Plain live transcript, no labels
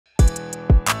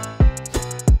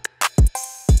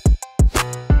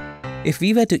If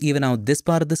we were to even out this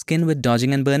part of the skin with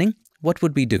dodging and burning, what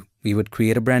would we do? We would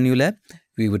create a brand new layer.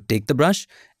 We would take the brush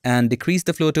and decrease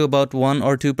the flow to about 1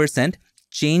 or 2%,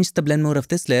 change the blend mode of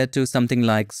this layer to something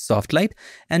like soft light,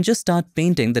 and just start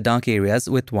painting the dark areas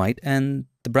with white and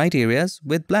the bright areas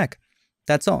with black.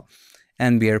 That's all.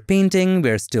 And we are painting,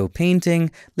 we're still painting.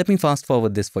 Let me fast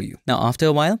forward this for you. Now, after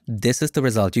a while, this is the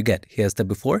result you get. Here's the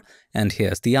before and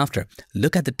here's the after.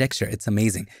 Look at the texture, it's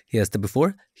amazing. Here's the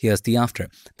before, here's the after.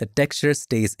 The texture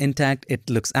stays intact,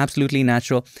 it looks absolutely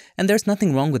natural, and there's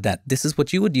nothing wrong with that. This is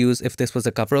what you would use if this was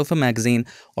a cover of a magazine,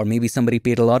 or maybe somebody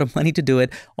paid a lot of money to do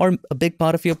it, or a big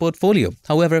part of your portfolio.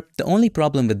 However, the only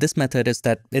problem with this method is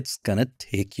that it's gonna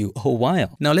take you a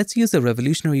while. Now, let's use a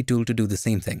revolutionary tool to do the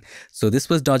same thing. So this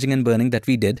was dodging and burning that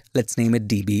we did. Let's name it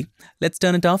DB. Let's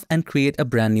turn it off and create a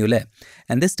brand new layer.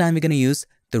 And this time we're going to use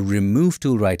the remove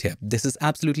tool right here. This is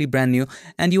absolutely brand new,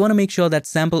 and you want to make sure that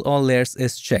sample all layers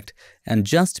is checked and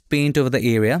just paint over the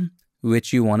area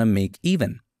which you want to make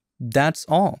even. That's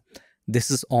all. This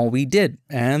is all we did,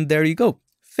 and there you go,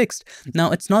 fixed.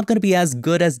 Now, it's not going to be as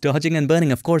good as dodging and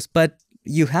burning, of course, but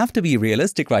you have to be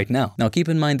realistic right now. Now, keep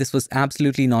in mind, this was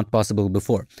absolutely not possible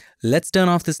before. Let's turn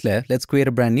off this layer. Let's create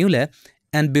a brand new layer.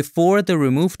 And before the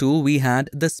remove tool, we had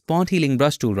the spot healing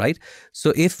brush tool, right?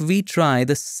 So if we try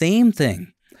the same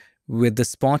thing with the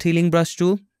spot healing brush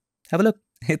tool, have a look.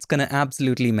 It's gonna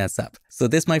absolutely mess up. So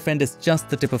this, my friend, is just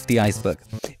the tip of the iceberg.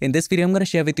 In this video, I'm gonna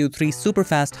share with you 3 super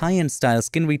fast high-end style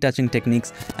skin retouching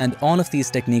techniques, and all of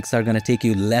these techniques are gonna take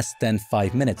you less than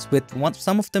 5 minutes, with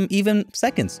some of them even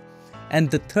seconds. And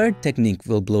the third technique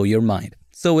will blow your mind.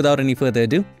 So without any further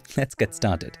ado, let's get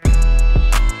started.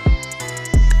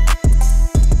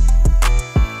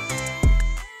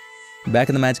 Back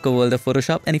in the magical world of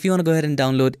Photoshop, and if you want to go ahead and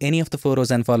download any of the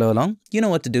photos and follow along, you know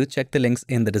what to do. Check the links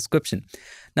in the description.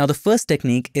 Now, the first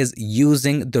technique is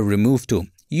using the remove tool.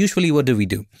 Usually, what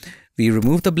do? We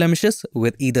remove the blemishes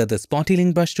with either the spot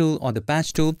healing brush tool or the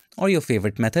patch tool or your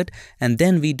favorite method, and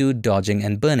then we do dodging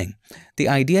and burning. The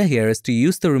idea here is to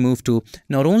use the remove tool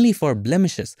not only for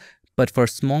blemishes, but for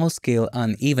small scale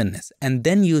unevenness, and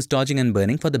then use dodging and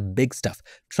burning for the big stuff.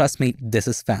 Trust me, this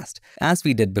is fast. As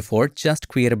we did before, just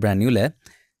create a brand new layer,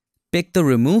 pick the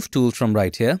remove tool from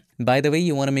right here. By the way,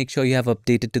 you want to make sure you have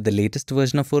updated to the latest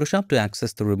version of Photoshop to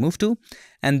access the remove tool,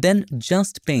 and then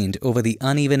just paint over the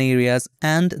uneven areas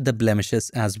and the blemishes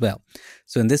as well.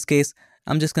 So in this case,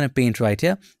 I'm just going to paint right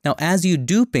here. Now, as you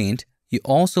do paint, you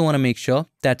also want to make sure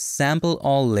that sample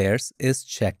all layers is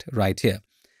checked right here.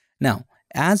 Now,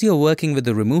 as you're working with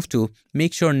the remove tool,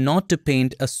 make sure not to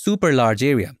paint a super large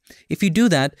area. If you do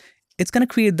that, it's going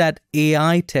to create that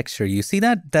AI texture. You see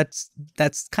that?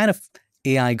 That's kind of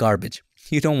AI garbage.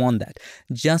 You don't want that.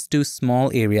 Just do small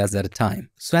areas at a time.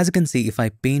 So as you can see, if I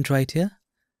paint right here,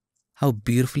 how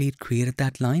beautifully it created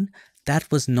that line, that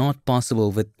was not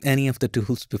possible with any of the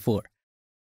tools before.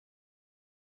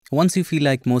 Once you feel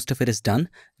like most of it is done,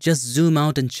 just zoom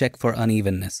out and check for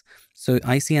unevenness. So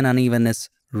I see an unevenness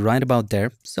right about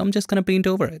there, so I'm just gonna paint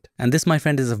over it. And this, my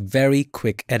friend, is a very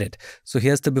quick edit. So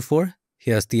here's the before,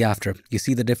 here's the after. You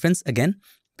see the difference again?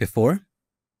 Before,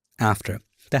 after.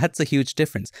 That's a huge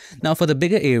difference. Now, for the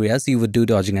bigger areas, you would do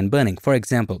dodging and burning. For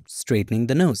example, straightening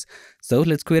the nose. So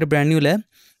let's create a brand new layer,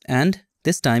 and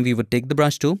this time we would take the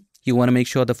brush tool. You want to make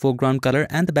sure the foreground color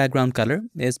and the background color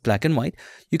is black and white.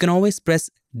 You can always press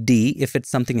D if it's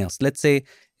something else. Let's say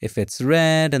if it's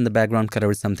red and the background color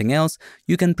is something else,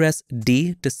 you can press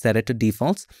D to set it to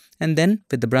defaults. And then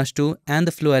with the brush tool and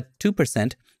the flow at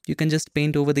 2%, you can just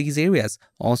paint over these areas.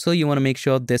 Also, you want to make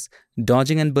sure this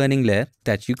dodging and burning layer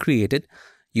that you created,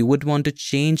 you would want to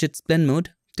change its blend mode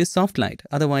to soft light.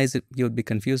 Otherwise, you would be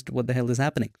confused what the hell is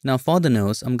happening. Now for the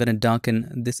nose, I'm going to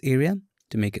darken this area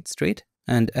to make it straight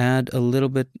and add a little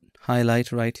bit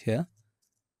highlight right here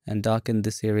and darken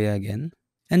this area again.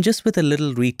 And just with a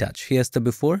little retouch, here's the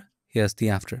before, here's the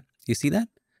after. You see that?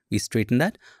 We straighten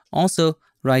that. Also,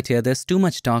 right here, there's too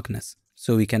much darkness,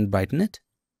 so we can brighten it.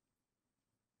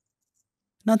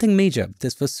 Nothing major.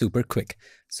 This was super quick.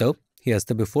 So here's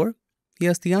the before,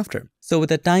 here's the after. So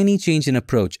with a tiny change in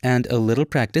approach and a little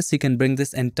practice, you can bring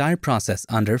this entire process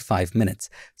under 5 minutes.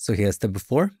 So here's the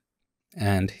before,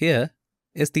 and here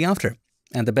is the after.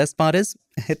 And the best part is,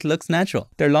 it looks natural.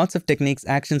 There are lots of techniques,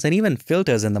 actions, and even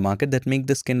filters in the market that make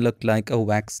the skin look like a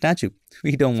wax statue.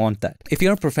 We don't want that. If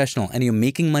you're a professional and you're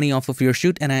making money off of your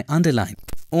shoot, and I underline,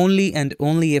 only and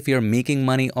only if you're making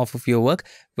money off of your work,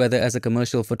 whether as a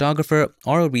commercial photographer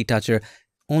or a retoucher,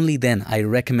 only then I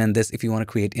recommend this if you want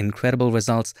to create incredible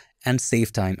results and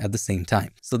save time at the same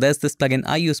time. So there's this plugin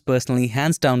I use personally,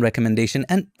 hands down recommendation,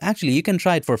 and actually you can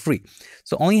try it for free.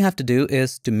 So all you have to do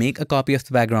is to make a copy of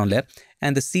the background layer,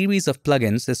 and the series of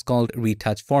plugins is called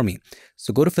Retouch for Me.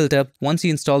 So go to filter. Once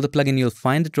you install the plugin, you'll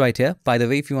find it right here. By the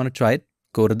way, if you want to try it,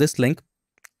 go to this link,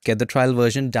 get the trial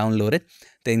version, download it.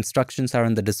 The instructions are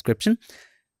in the description.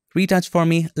 Retouch for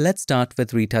Me. Let's start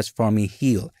with Retouch for Me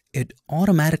Heal. It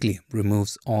automatically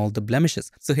removes all the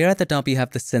blemishes. So here at the top, you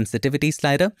have the sensitivity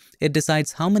slider. It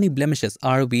decides how many blemishes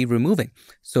are we removing.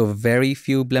 So very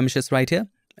few blemishes right here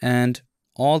and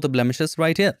all the blemishes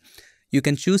right here. You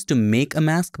can choose to make a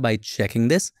mask by checking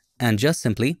this and just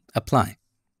simply apply.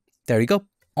 There you go.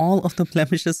 All of the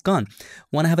blemishes gone.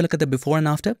 Want to have a look at the before and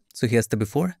after? So here's the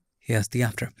before, here's the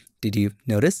after. Did you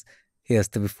notice? Here's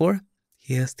the before,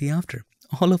 here's the after.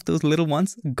 All of those little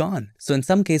ones gone. So in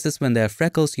some cases, when there are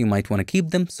freckles, you might want to keep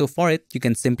them. So for it, you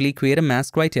can simply create a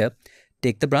mask right here.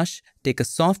 Take the brush, take a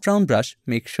soft round brush,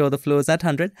 make sure the flow is at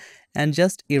 100, and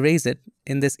just erase it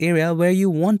in this area where you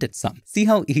wanted some. See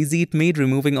how easy it made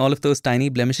removing all of those tiny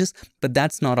blemishes? But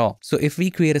that's not all. So if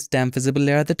we create a stamp visible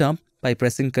layer at the top by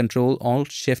pressing Ctrl, Alt,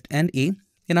 Shift, and E,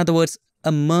 in other words,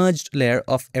 a merged layer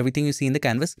of everything you see in the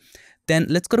canvas, then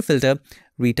let's go to filter,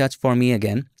 retouch for me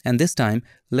again, and this time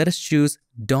let us choose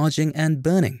dodging and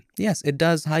burning. Yes, it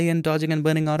does high-end dodging and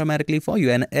burning automatically for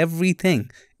you, and everything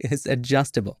is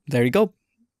adjustable. There you go.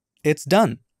 It's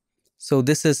done. So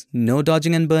this is no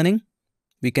dodging and burning.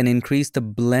 We can increase the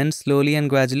blend slowly and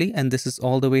gradually, and this is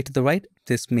all the way to the right.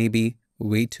 This may be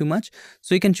way too much.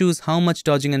 So you can choose how much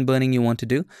dodging and burning you want to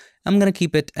do. I'm going to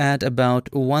keep it at about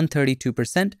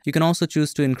 132%. You can also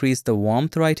choose to increase the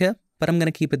warmth right here, but I'm going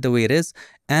to keep it the way it is.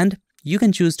 And you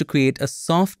can choose to create a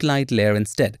soft light layer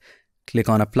instead. Click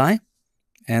on apply,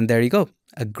 and there you go.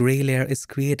 A gray layer is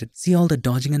created. See all the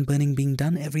dodging and burning being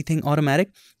done, everything automatic.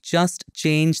 Just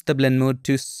change the blend mode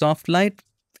to soft light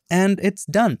and it's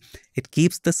done. It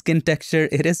keeps the skin texture.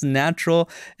 It is natural.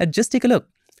 And just take a look.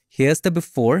 Here's the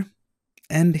before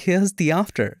and here's the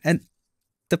after. And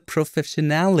the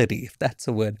professionality, if that's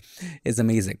a word, is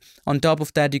amazing. On top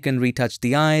of that, you can retouch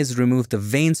the eyes, remove the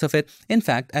veins of it. In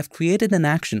fact, I've created an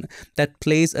action that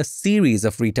plays a series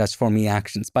of retouch for me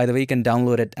actions. By the way, you can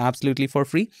download it absolutely for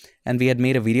free. And we had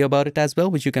made a video about it as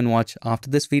well, which you can watch after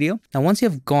this video. Now, once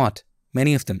you've got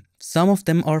many of them, some of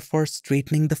them are for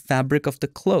straightening the fabric of the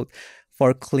cloth,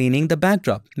 for cleaning the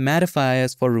backdrop,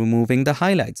 mattifiers for removing the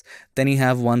highlights. Then you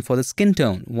have one for the skin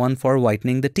tone, one for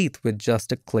whitening the teeth with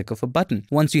just a click of a button.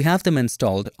 Once you have them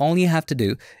installed, all you have to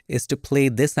do is to play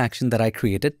this action that I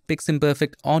created,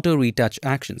 PiXimperfect Auto Retouch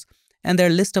Actions. And there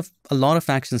are a list of a lot of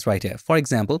actions right here. For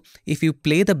example, if you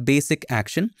play the basic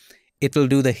action, it will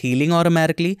do the healing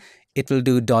automatically. It will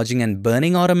do dodging and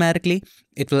burning automatically.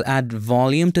 It will add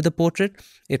volume to the portrait.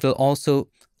 It will also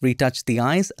retouch the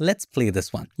eyes. Let's play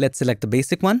this one. Let's select the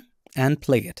basic one and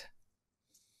play it.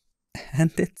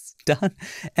 And it's done.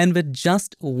 And with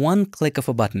just one click of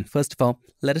a button, first of all,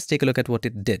 let us take a look at what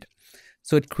it did.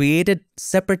 So it created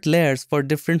separate layers for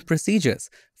different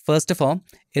procedures. First of all,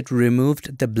 it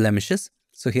removed the blemishes.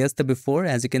 So here's the before,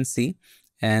 as you can see,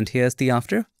 and here's the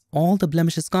after. All the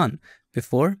blemishes gone.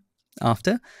 Before,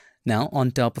 after. Now,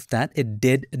 on top of that, it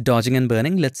did dodging and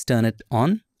burning. Let's turn it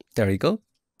on. There you go.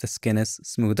 The skin is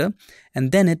smoother.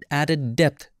 And then it added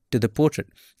depth to the portrait.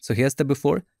 So here's the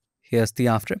before, here's the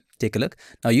after. Take a look.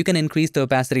 Now you can increase the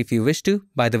opacity if you wish to.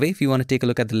 By the way, if you want to take a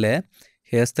look at the layer,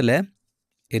 here's the layer.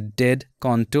 It did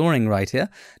contouring right here.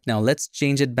 Now let's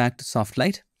change it back to soft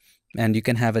light. And you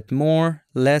can have it more,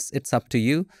 less, it's up to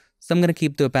you. So I'm going to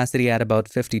keep the opacity at about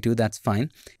 52, that's fine.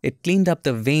 It cleaned up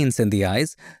the veins in the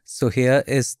eyes. So here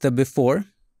is the before.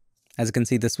 As you can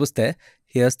see, this was there.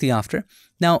 Here's the after.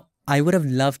 Now, I would have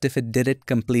loved if it did it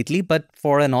completely, but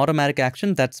for an automatic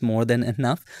action, that's more than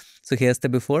enough. So here's the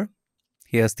before,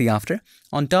 here's the after.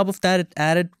 On top of that, it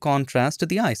added contrast to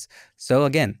the eyes. So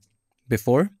again,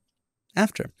 before,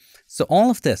 after. So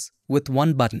all of this with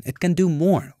one button. It can do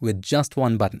more with just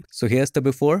one button. So here's the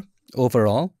before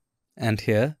overall, and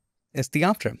here is the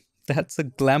after. That's a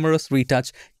glamorous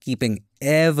retouch, keeping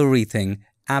everything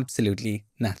absolutely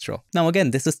natural. Now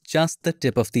again, this is just the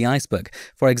tip of the iceberg.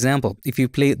 For example, if you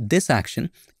play this action,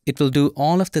 it will do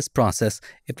all of this process.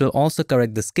 It will also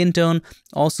correct the skin tone,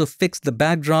 also fix the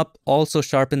backdrop, also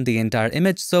sharpen the entire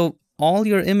image. So all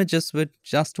your images with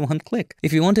just one click.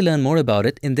 If you want to learn more about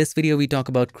it, in this video we talk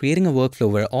about creating a workflow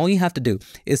where all you have to do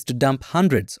is to dump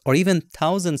hundreds or even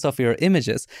thousands of your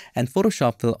images, and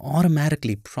Photoshop will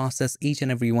automatically process each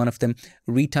and every one of them,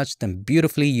 retouch them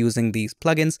beautifully using these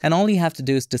plugins, and all you have to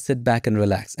do is to sit back and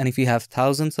relax. And if you have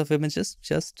thousands of images,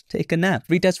 just take a nap.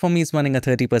 Retouch for me is running a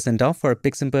 30% off for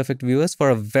PiXimperfect viewers for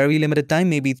a very limited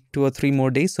time, maybe 2 or 3 more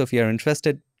days. So if you're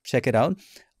interested, check it out.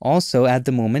 Also, at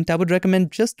the moment, I would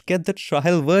recommend just get the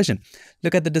trial version.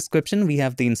 Look at the description. We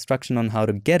have the instruction on how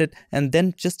to get it, and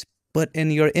then just put in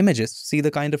your images, see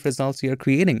the kind of results you're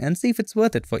creating, and see if it's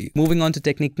worth it for you. Moving on to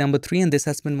technique number 3, and this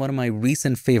has been one of my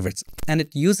recent favorites, and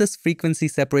it uses frequency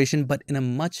separation but in a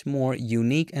much more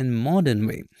unique and modern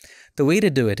way. The way to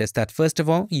do it is that first of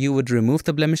all, you would remove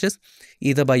the blemishes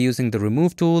either by using the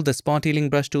remove tool, the spot healing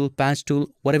brush tool, patch tool,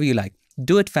 whatever you like.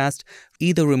 Do it fast.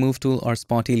 Either remove tool or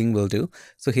spot healing will do.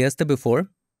 So here's the before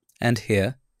and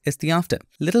here is the after.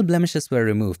 Little blemishes were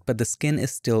removed, but the skin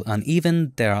is still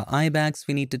uneven. There are eye bags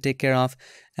we need to take care of,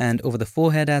 and over the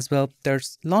forehead as well,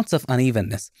 there's lots of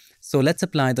unevenness. So let's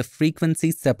apply the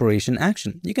frequency separation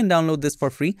action. You can download this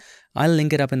for free. I'll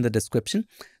link it up in the description.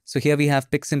 So here we have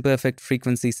PiXimperfect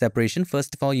frequency separation.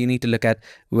 First of all, you need to look at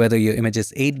whether your image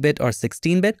is 8-bit or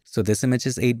 16-bit. So this image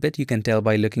is 8-bit. You can tell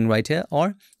by looking right here,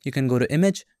 or you can go to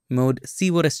image mode, see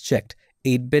what is checked.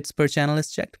 8 bits per channel is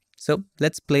checked. So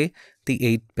let's play the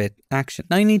 8-bit action.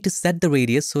 Now you need to set the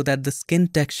radius so that the skin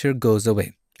texture goes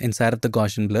away. Inside of the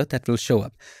Gaussian blur, that will show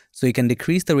up. So you can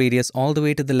decrease the radius all the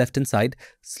way to the left hand side,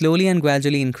 slowly and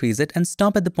gradually increase it, and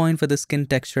stop at the point where the skin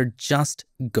texture just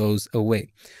goes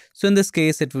away. So in this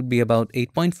case, it would be about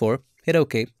 8.4. Hit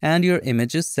OK, and your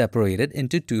image is separated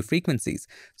into 2 frequencies.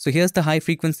 So here's the high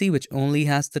frequency, which only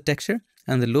has the texture,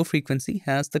 and the low frequency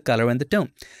has the color and the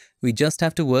tone. We just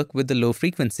have to work with the low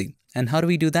frequency. And how do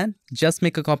we do that? Just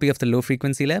make a copy of the low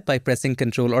frequency layer by pressing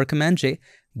Ctrl or Command J,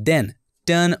 then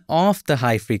turn off the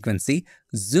high frequency,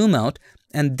 zoom out,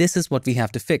 and this is what we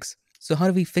have to fix. So how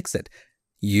do we fix it?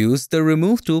 Use the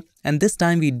remove tool, and this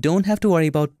time we don't have to worry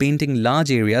about painting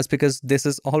large areas because this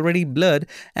is already blurred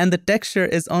and the texture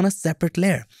is on a separate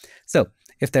layer. So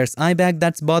if there's eye bag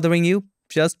that's bothering you,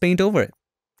 just paint over it.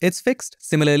 It's fixed.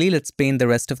 Similarly, let's paint the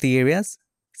rest of the areas.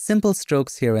 Simple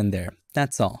strokes here and there.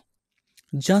 That's all.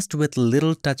 Just with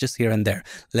little touches here and there.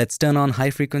 Let's turn on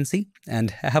high frequency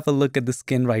and have a look at the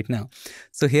skin right now.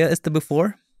 So here is the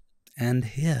before and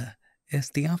here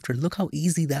is the after. Look how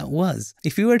easy that was.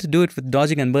 If you were to do it with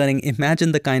dodging and burning,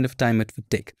 imagine the kind of time it would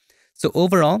take. So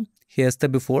overall, here's the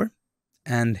before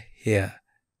and here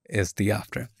is the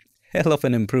after. Hell of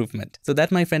an improvement. So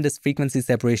that, my friend, is frequency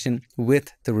separation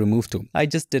with the remove tool. I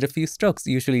just did a few strokes.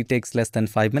 Usually takes less than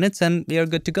 5 minutes and you're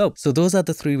good to go. So those are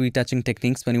the 3 retouching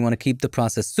techniques when you want to keep the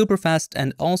process super fast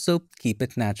and also keep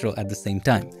it natural at the same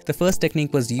time. The first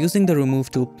technique was using the remove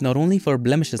tool not only for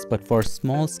blemishes but for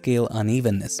small scale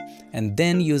unevenness. And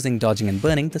then using dodging and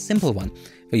burning, the simple one,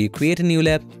 where you create a new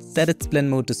layer, set its blend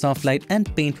mode to soft light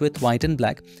and paint with white and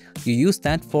black. You use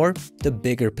that for the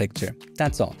bigger picture.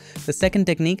 That's all. The second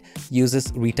technique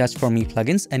uses Retouch for Me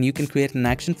plugins, and you can create an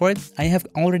action for it. I have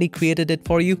already created it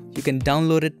for you. You can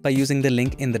download it by using the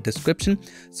link in the description.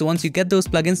 So once you get those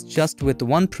plugins, just with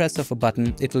one press of a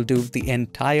button, it will do the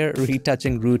entire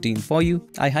retouching routine for you.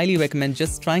 I highly recommend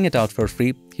just trying it out for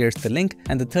free. Here's the link.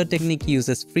 And the third technique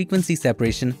uses frequency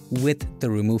separation with the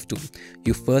remove tool.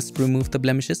 You first remove the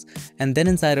blemishes, and then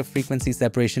inside of frequency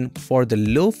separation for the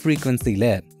low frequency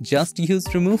layer, just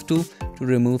use remove tool to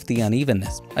remove the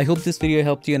unevenness. I hope this video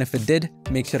helped you, and if it did,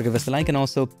 make sure to give us a like, and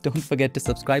also don't forget to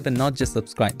subscribe, and not just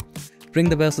subscribe. Ring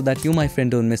the bell so that you, my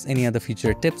friend, don't miss any other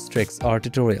future tips, tricks, or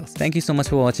tutorials. Thank you so much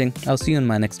for watching. I'll see you in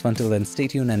my next one. Till then, stay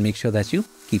tuned and make sure that you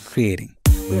keep creating.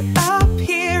 We're up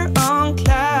here on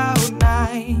cloud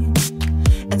 9.